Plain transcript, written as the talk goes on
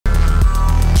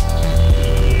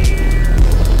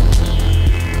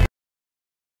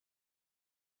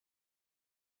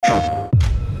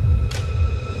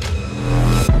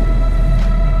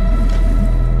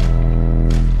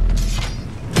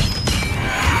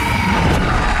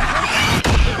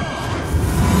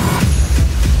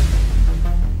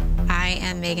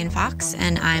Fox,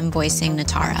 and I'm voicing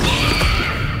Nitara.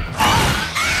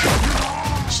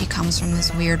 She comes from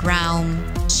this weird realm.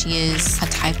 She is a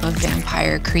type of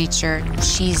vampire creature.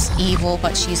 She's evil,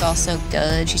 but she's also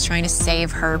good. She's trying to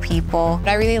save her people.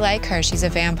 But I really like her. She's a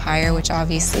vampire, which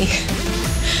obviously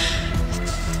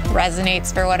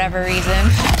resonates for whatever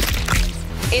reason.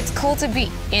 It's cool to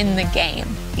be in the game,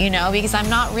 you know, because I'm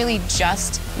not really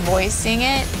just voicing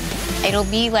it. It'll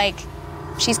be like,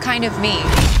 she's kind of me.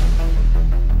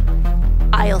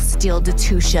 I'll steal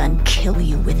Datusha and kill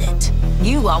you with it.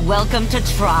 You are welcome to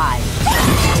try.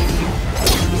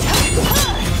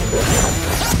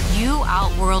 You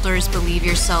Outworlders believe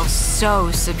yourselves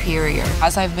so superior.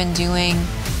 As I've been doing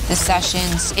the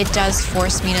sessions, it does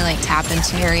force me to like tap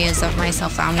into areas of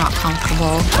myself that I'm not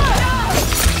comfortable.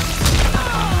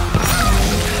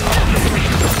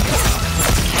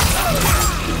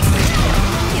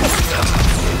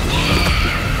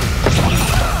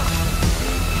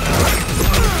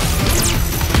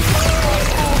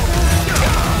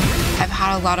 I've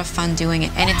had a lot of fun doing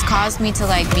it, and it's caused me to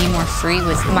like be more free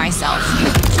with myself.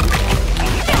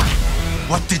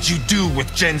 What did you do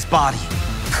with Jen's body?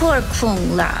 Poor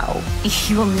Kung Lao.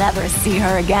 You'll never see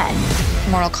her again.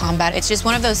 Mortal Kombat, it's just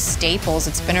one of those staples.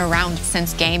 It's been around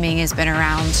since gaming has been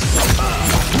around.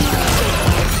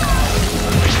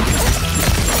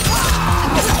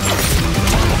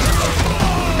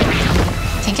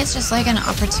 I think it's just like an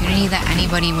opportunity that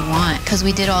anybody would want, because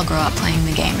we did all grow up playing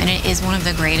the game, and it is one of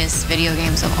the greatest video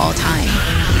games of all time.